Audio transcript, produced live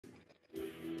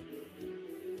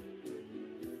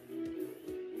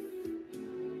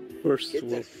First Get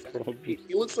world that fat problem. piece.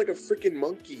 He looks like a freaking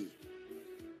monkey.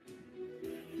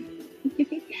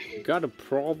 Got a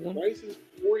problem? Why is his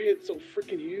forehead so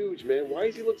freaking huge, man? Why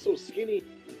does he look so skinny?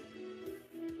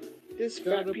 This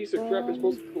Got fat a piece of crap is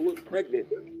supposed to look pregnant.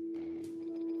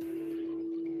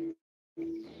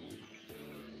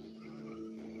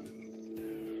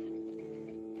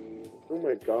 Oh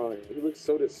my god, he looks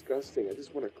so disgusting. I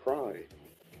just want to cry.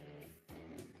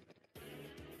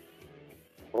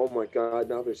 Oh my god,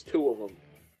 now there's two of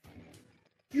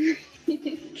them.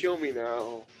 Kill me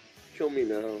now. Kill me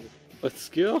now. Let's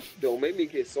go. Don't make me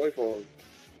get soy phone.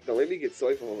 Don't make me get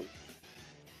soy phone.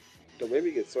 Don't make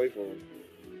me get soy phone.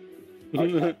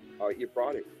 You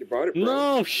brought it. You brought it, bro.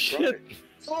 No, shit.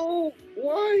 Oh,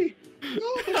 why?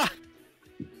 No.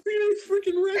 It's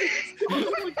freaking red. Oh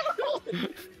my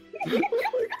god. Oh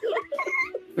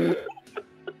my god.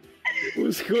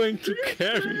 Who's going to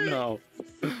carry now?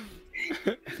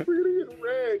 We're gonna get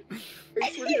wrecked. I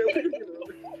swear to God, we're gonna get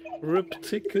wrecked. Rip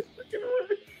ticket.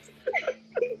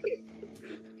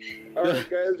 Alright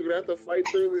guys, we're gonna have to fight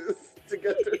through this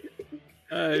together.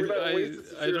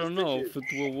 I don't know if it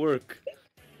will work.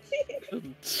 Oh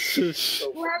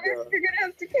Robert, you're gonna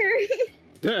have to carry.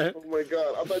 Oh my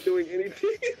god, I'm not doing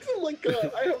anything. Oh my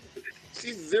god,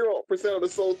 she's 0% on the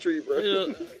soul tree,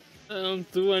 bro. I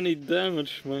don't do any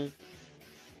damage, man.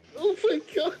 Oh my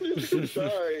god, I'm gonna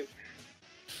die.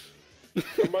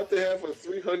 I'm about to have a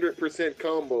 300%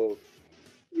 combo.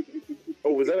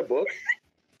 Oh, was that a book?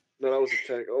 No, that was a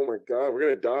tank. Oh my god, we're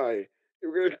gonna die.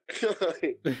 We're gonna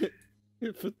die.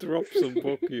 If it drops a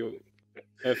book, you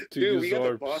have to Dude, use we got the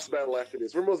orbs. boss battle after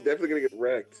this. We're most definitely gonna get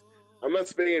wrecked. I'm not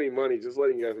spending any money, just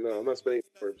letting you guys know. I'm not spending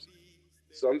orbs.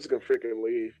 So I'm just gonna freaking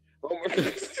leave. Oh my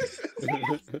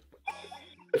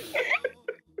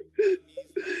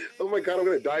Oh my god, I'm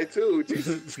gonna die too.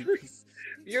 Jesus Christ.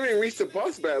 You haven't even reached the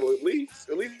boss battle, at least.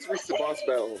 At least reach the boss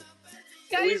battle.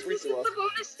 Guys, this is the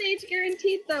bonus stage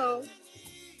guaranteed, though.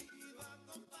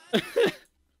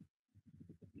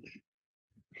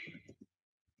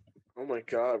 Oh my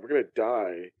god, we're gonna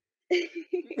die.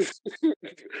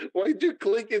 Why'd you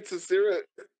click it, Susira?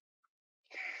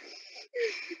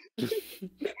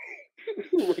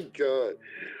 Oh my god.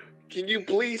 Can you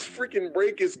please freaking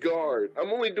break his guard?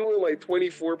 I'm only doing like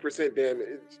 24%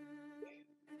 damage.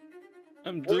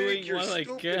 I'm doing what I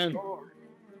can.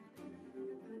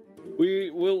 We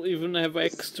will even have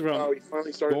extra Oh, he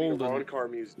finally started golden. the on-car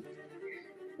music.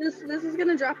 This is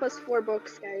gonna drop us 4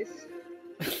 books, guys.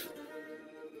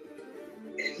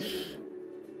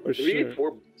 For If we sure. get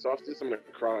 4 off this, I'm gonna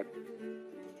cry.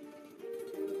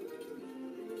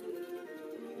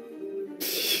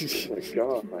 Oh my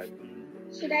god.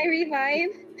 Should I revive?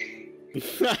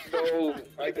 No,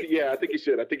 I think you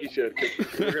should. I think you should. 'Cause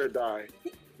we're gonna die.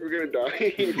 We're gonna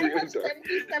die. We're I gonna have die.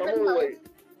 77 I'm only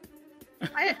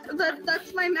health.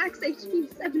 That's my max HP,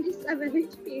 77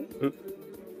 HP.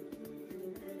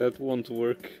 That won't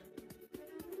work.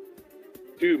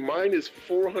 Dude, mine is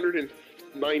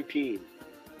 419.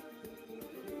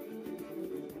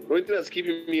 The only thing that's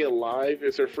keeping me alive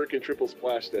is her freaking triple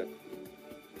splash step.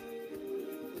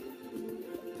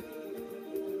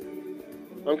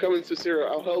 I'm coming, Susira.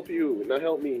 I'll help you. Now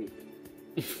help me.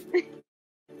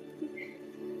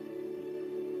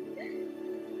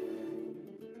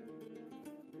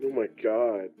 Oh my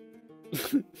god.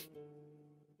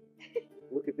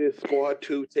 Look at this. Squad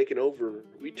 2 taking over.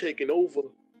 We taking over.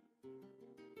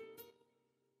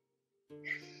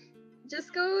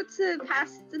 Just go to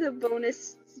past the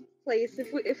bonus place.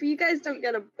 If you guys don't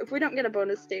get if we don't get a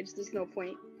bonus stage, there's no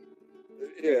point.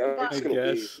 Yeah, I'm I just gonna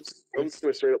leave. guess. I'm just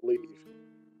gonna straight up leave.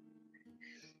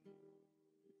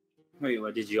 Wait,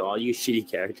 what? Did you all use shitty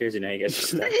characters and now you guys are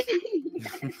stuck?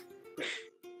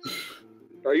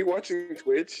 Are you watching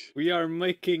Twitch? We are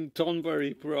making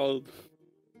Tonberry proud.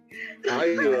 I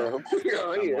am.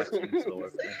 I watching am.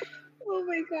 Solar. Oh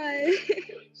my god.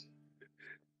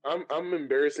 I'm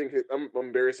embarrassing. I'm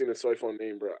embarrassing the soy phone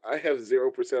name, bro. I have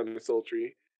 0% on the soul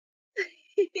tree.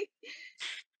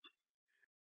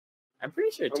 I'm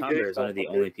pretty sure I'm Tumblr getting is one of the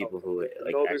help. only people who like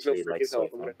No, there's no actually likes freaking help.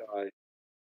 I'm Soulful. gonna die.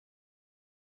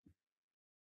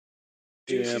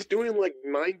 Dude, Yeah. she's doing like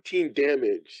 19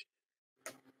 damage.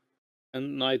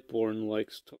 And Nightborn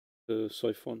likes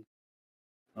Soifon.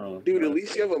 Oh, Dude, no, at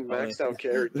least you have a only- maxed out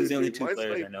character. Those are the only dude. 2 Mine's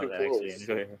players not I know even that actually close.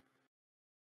 enjoy her.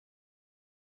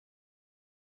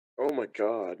 Oh my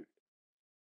god.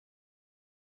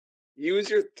 Use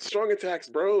your strong attacks,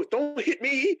 bro. Don't hit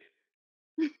me.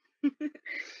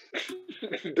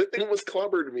 That thing almost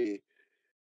clobbered me.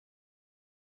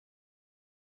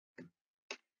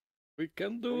 We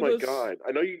can do Oh my this. god.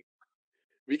 I know you.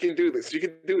 We can do this. You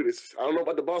can do this. I don't know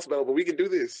about the boss battle, but we can do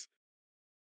this.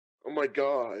 Oh my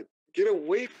god. Get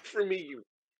away from me, you.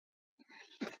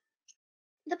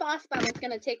 The boss battle's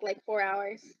gonna take like 4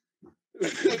 hours.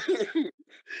 Because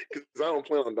I don't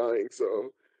plan on dying, so.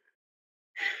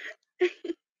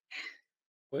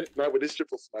 What? Not with this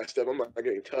triple slash step, I'm not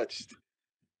getting touched.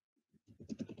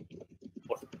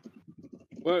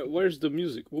 Where's the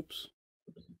music? Whoops.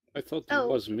 I thought it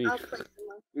was me. I'll play some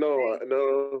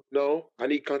more. No. I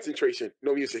need concentration.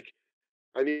 No music.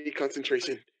 I need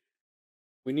concentration.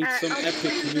 We need some I'll epic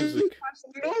play music.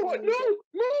 No,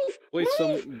 move! Wait,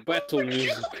 move! some battle Oh my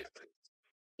music. God.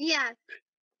 Yeah.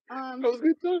 I was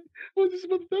gonna die. I was just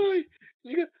about to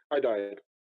die. I died.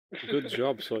 Good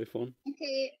job, Siphon.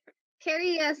 Okay.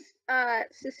 Carry us,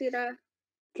 Susira.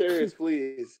 Carry us,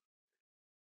 please.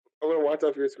 I'm gonna watch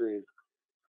off your screen.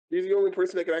 He's the only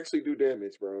person that can actually do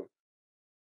damage, bro.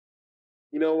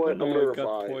 You know what? Oh, I'm gonna I got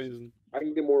revive. poisoned. I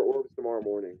can get more orbs tomorrow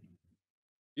morning.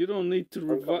 You don't need to I'm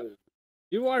revive. coming.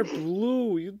 You are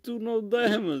blue. You do no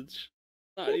damage.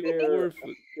 Not I even don't care. worth I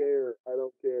it. don't care. I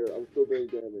don't care. I'm still doing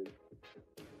damage.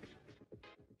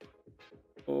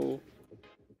 Oh,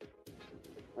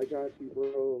 I got you,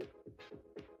 bro.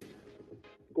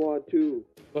 Squad 2.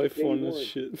 Siphon Day is one,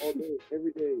 shit. all day,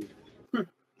 every day.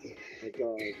 My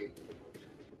God.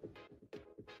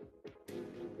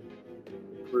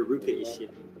 Ruruka is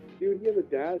shit. Dude, he has a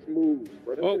dash move,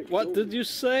 bro. That's Oh, gonna what kill did me. you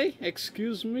say?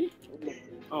 Excuse me?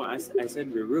 Oh, I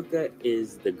said Ruruka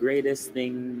is the greatest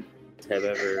thing to have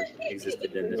ever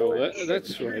existed in this Oh, planet.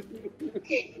 that's right.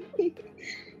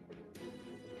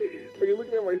 Are you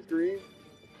looking at my screen?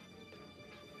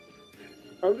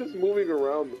 I'm just moving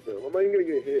around with him. I'm not even gonna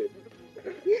get hit.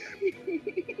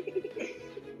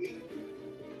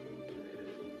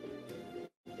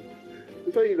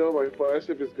 That's how you know my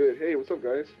flagship is good. Hey, what's up,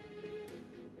 guys?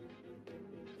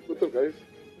 What's up, guys?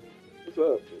 What's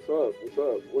up? What's up? What's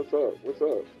up? What's up? What's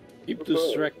up? Keep What's up?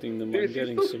 distracting them. Dude, I'm she's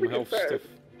getting so some freaking health fast. stuff.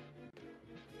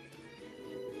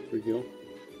 Here we go.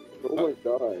 Oh my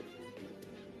god.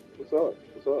 What's up?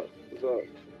 What's up? What's up?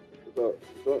 What's up?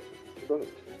 What's up? What's up?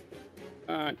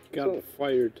 Ah, got up?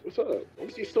 fired. What's up? Why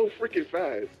is she so freaking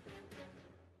fast?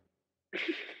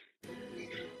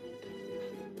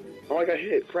 Oh, I got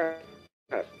hit. Crap.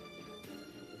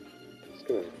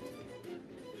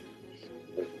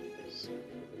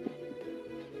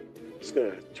 Just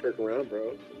gonna trick around,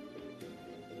 bro.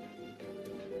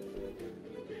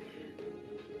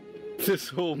 This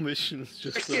whole mission is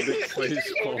just a big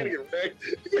face I'm palm. gonna get wrecked.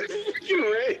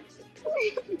 Freaking wrecked.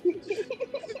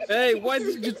 Hey, why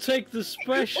did you take the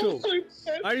special? Oh my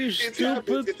God. Are you It's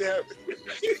happened. stupid?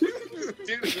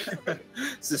 It's happened. Dude.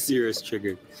 Susira's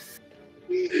triggered.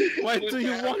 Why It's do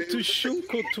you want to happened.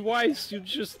 Shunko twice? You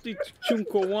just need to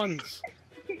Shunko once.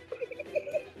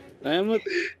 Damn it.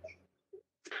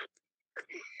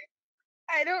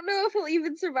 I don't know if he'll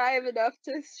even survive enough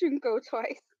to Shunko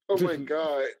twice. Oh my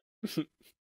god.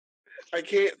 I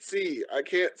can't see. I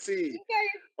can't see. You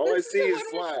guys, All I this see is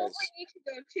is the one flash. where we need to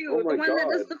go to. Oh The my one that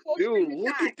does god. the full Dude, screen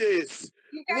look attack. at this.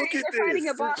 You guys Look at are fighting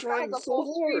this. a They're boss that has trying a so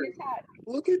full screen hard. attack.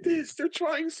 Look at this. They're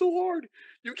trying so hard.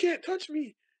 You can't touch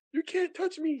me. You can't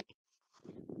touch me.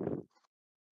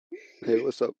 Hey,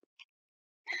 what's up?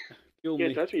 Kill Can't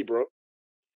me. touch me, bro.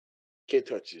 Can't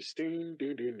touch this.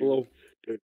 Hello.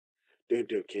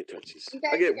 Dude, can't touch this. You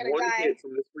guys I get are gonna one die. hit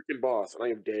from this freaking boss, and I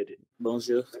am dead.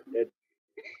 Bonjour.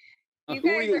 You Who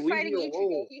guys you are leave fighting me each other.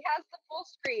 alone? He has the full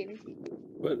screen.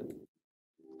 But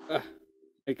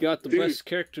I got the Dude. best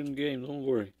character in the game. Don't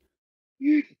worry.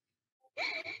 If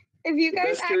you The guys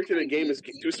best character in the actually game is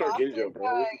beat these 2-star bosses, Ginjo, bro.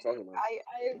 What are you talking about?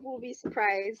 I will be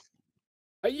surprised.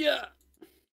 Yeah.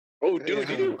 Oh, dude,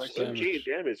 Hey, you did how much 1K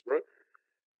damage, bro.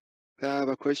 I have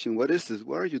a question. What is this?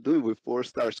 What are you doing with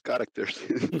 4-star characters?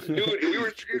 Dude, we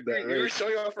were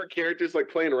showing off our characters like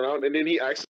playing around, and then he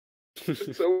actually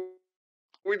so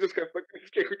we just got fucking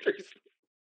characters.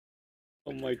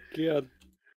 Oh my god.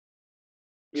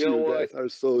 You know what? guys are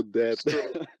so dead.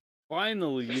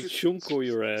 Finally, you Shunko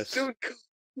your ass. Dude,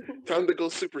 time to go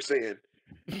Super Saiyan.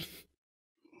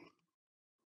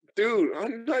 Dude,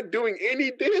 I'm not doing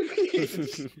any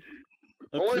damage.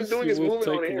 All I'm doing is moving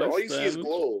on air. All you see is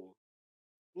glow.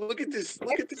 Look at this.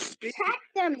 Look at this speed. Attack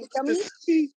them, Look at dummy. this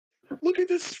speed. Look at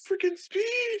this freaking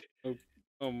speed.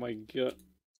 Oh my god.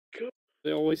 God.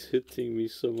 They're always hitting me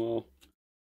somehow.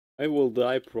 I will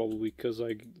die probably because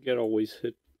I get always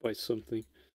hit by something.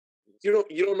 You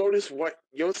don't notice what?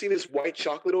 You don't see this white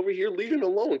chocolate over here? Leave him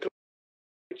alone. Come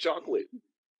on, chocolate.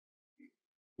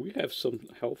 We have some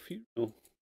health here? No.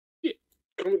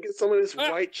 Come and get some of this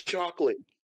white chocolate.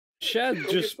 Chad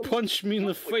Go just get some punched me in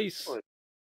the chocolate. face. Come on.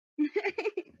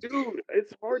 Dude,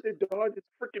 it's hard to dodge. It's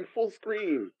freaking full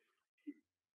screen.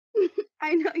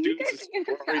 I know you guys Jesus, are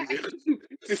where gonna are die. you?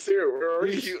 Susira, where are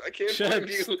Please, you? I can't Shed, find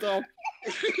you. stop. I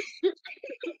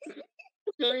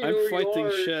don't even know I'm where you fighting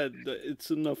are. Shed.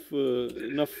 It's enough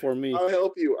enough for me. I'll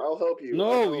help you. I'll help you. I'll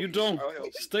No, help you don't. I'll help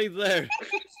you. Stay there.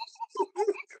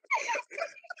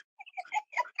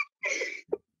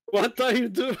 What are you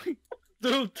doing?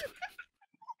 Dude.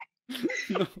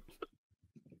 No.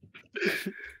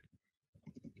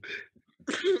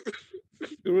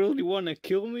 You really want to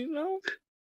kill me now?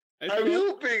 I'm thought-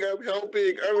 helping. I'm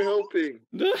helping. I'm helping.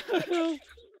 No.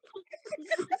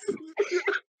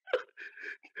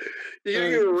 You're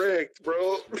getting wrecked,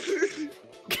 bro.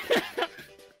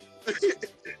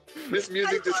 This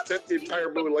music just set the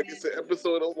entire mood like it's an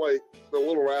episode of like The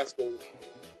Little Rascals.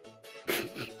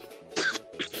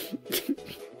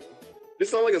 This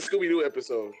sounds like a Scooby-Doo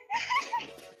episode.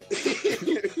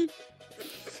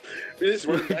 We're just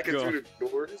running back and through the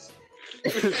doors.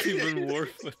 It's even worse,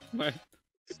 man.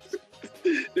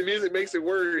 The music makes it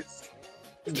worse.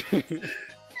 This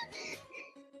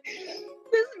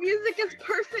music is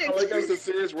perfect. I like how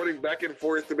Susira's running back and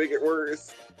forth to make it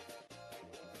worse.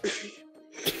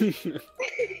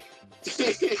 So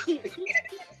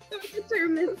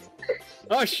determined.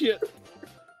 Oh shit!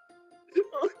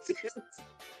 Oh, shit.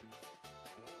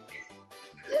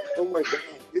 Oh my god.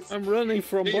 I'm running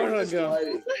from You're just Baraga.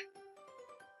 sliding.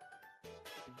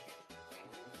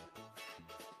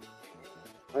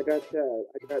 I got Chad.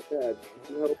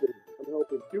 I'm helping.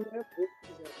 You have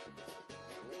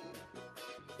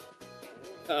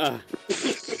Ah,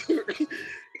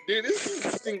 Dude, this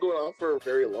has been going on for a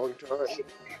very long time.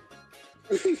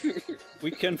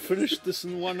 we can finish this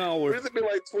in 1 What hour. has it been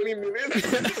like 20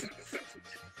 minutes?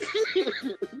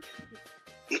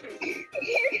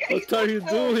 What are you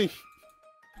doing?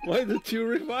 Why did you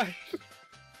revive?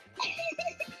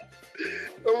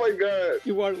 Oh my god.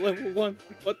 You are level 1.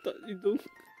 What are you doing?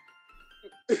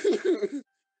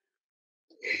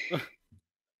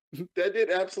 That did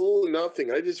absolutely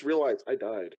nothing. I just realized I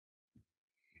died.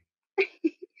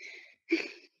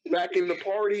 Back in the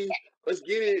party. Let's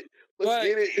get it. What?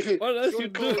 Get it. What else you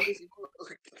do?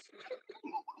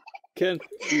 Can't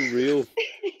be real.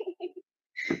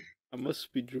 I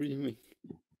must be dreaming.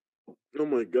 Oh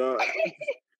my god.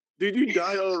 Did you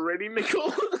die already,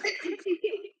 Nicole?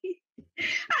 I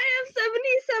have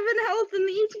 77 health and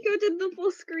the Ichigo did the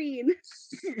full screen.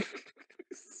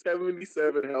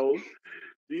 77 health.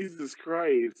 Jesus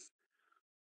Christ.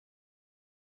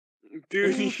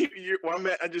 Dude, well,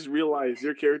 I just realized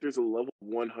your character's a level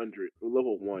 100.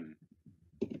 Level 1.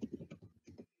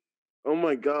 Oh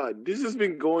my god. This has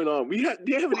been going on. They haven't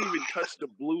even touched the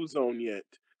blue zone yet.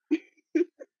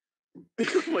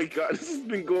 Oh my god, this has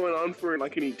been going on for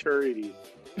like an eternity.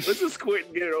 Let's just quit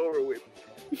and get it over with.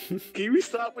 Can we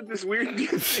stop with this weird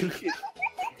music?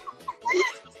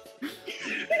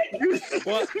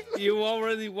 What? You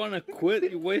already want to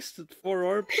quit? You wasted 4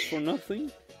 orbs for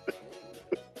nothing?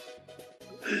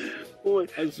 Boy,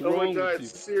 What's oh my wrong god, with you?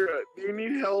 Sarah, do you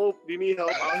need help?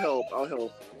 I'll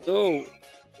help. No,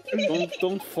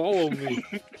 don't follow me.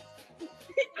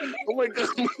 Oh my god.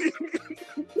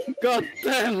 God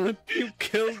damn it, you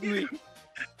killed me.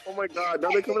 Oh my god, now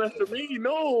they're coming after me.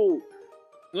 No.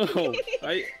 No,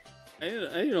 I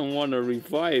don't want to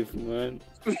revive, man.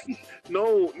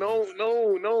 No.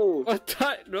 What?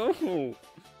 No.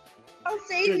 I'll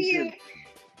save you.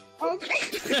 I'll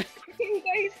save you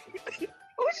guys.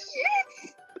 Oh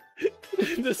shit!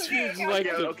 This feels like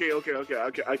Okay.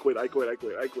 I quit. That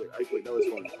was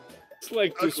fun. it's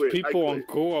like I those quit, people on quit.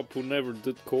 co-op who never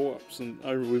did co-ops and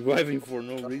are reviving for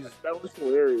no reason. That was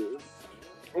hilarious.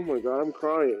 Oh my god, I'm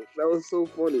crying. That was so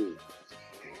funny.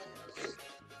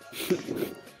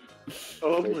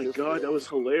 Oh my god, that was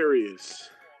hilarious.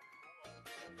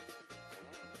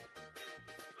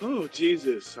 Oh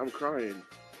Jesus, I'm crying.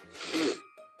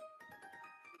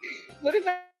 What if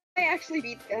I actually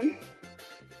beat them?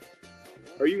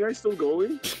 Are you guys still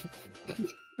going?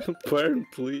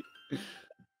 Apparently.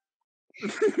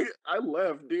 I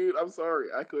left, dude. I'm sorry.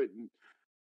 I couldn't.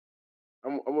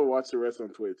 I'm gonna watch the rest on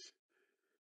Twitch.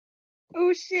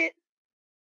 Oh shit!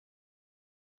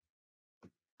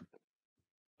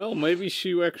 Well, maybe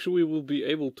she actually will be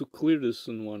able to clear this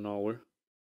in 1 hour.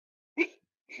 Oh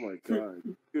my god,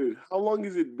 dude! How long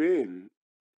has it been?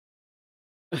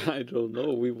 I don't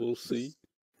know. We will see.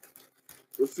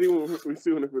 Let's see when we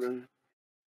see when it.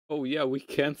 Oh yeah, we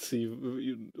can't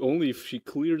see. Only if she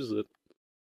clears it.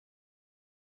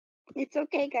 It's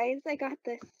okay, guys. I got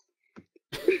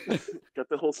this. Got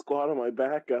the whole squad on my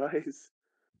back, guys.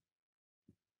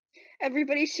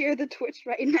 Everybody share the Twitch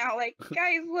right now. Like,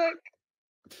 guys, look.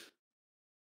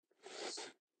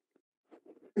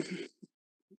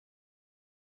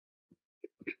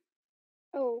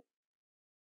 Oh.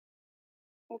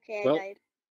 Okay, I Well, died.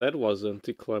 that was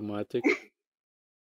anticlimactic.